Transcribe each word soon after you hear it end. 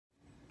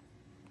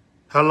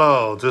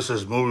Hello, this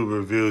is Movie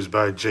Reviews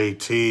by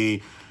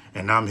JT,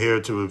 and I'm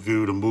here to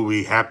review the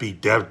movie Happy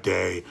Death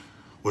Day,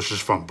 which is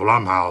from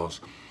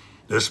Blumhouse.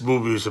 This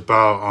movie is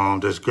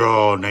about this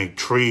girl named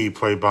Tree,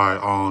 played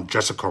by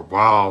Jessica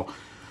Rao,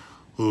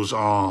 who's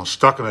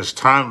stuck in this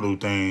time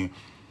loop thing,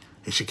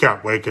 and she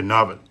kept waking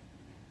up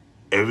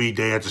every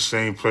day at the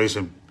same place,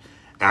 and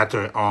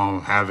after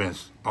having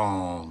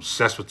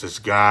sex with this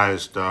guy and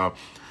stuff,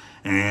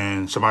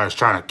 and somebody's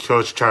trying to kill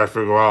her. She trying to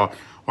figure out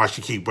why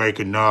she keep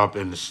waking up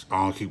and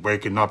keep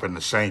waking up in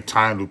the same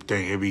time loop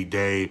thing every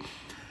day,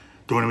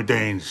 doing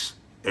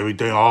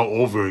everything all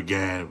over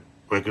again,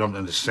 waking up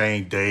in the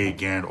same day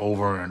again,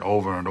 over and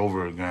over and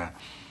over again.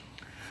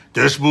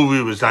 This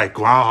movie was like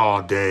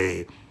Groundhog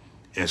Day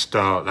and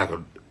stuff, like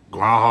a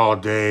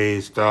Groundhog Day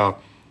stuff.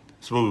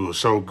 This movie was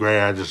so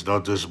great. I just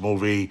loved this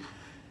movie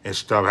and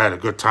stuff. I had a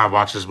good time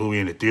watching this movie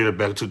in the theater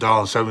back in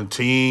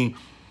 2017.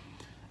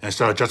 And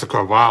so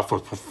Jessica Rao for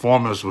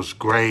performance was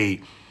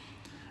great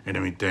and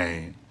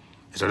everything.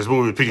 And so this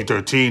movie was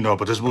PG-13 though,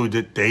 but this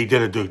movie they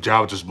did a good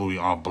job with this movie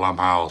on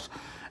Blumhouse.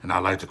 And I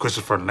liked it.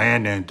 Christopher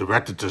Landon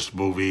directed this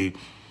movie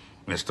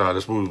and stuff.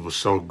 This movie was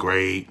so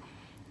great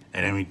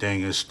and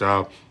everything and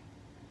stuff.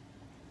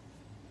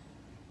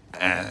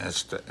 And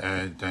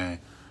everything.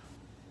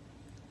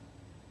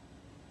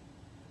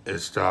 It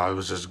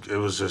was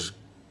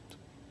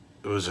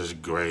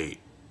just great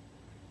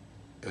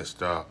and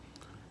stuff.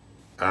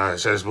 It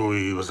said this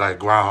movie was like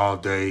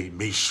Groundhog Day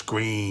meets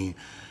Scream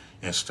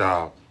and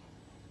stuff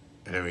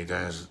and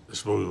everything.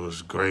 This movie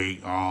was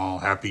great.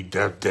 Happy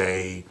Death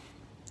Day.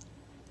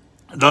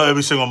 I know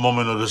every single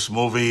moment of this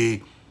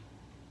movie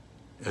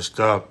and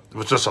stuff. It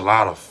was just a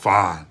lot of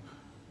fun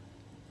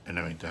and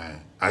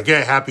everything. I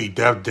get Happy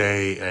Death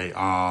Day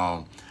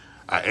a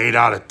 8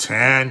 out of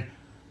 10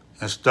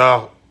 and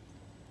stuff.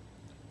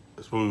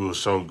 This movie was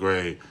so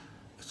great.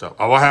 So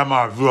I will have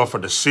my review up for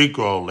the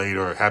sequel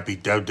later, Happy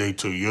Death Day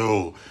to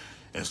You,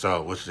 and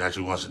stuff, which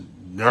actually wasn't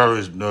near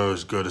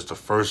as good as the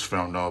first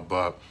film though,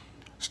 but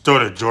still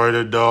enjoyed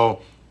it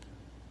though.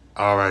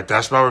 All right,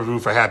 that's my review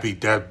for Happy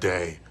Death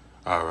Day.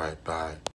 All right, bye.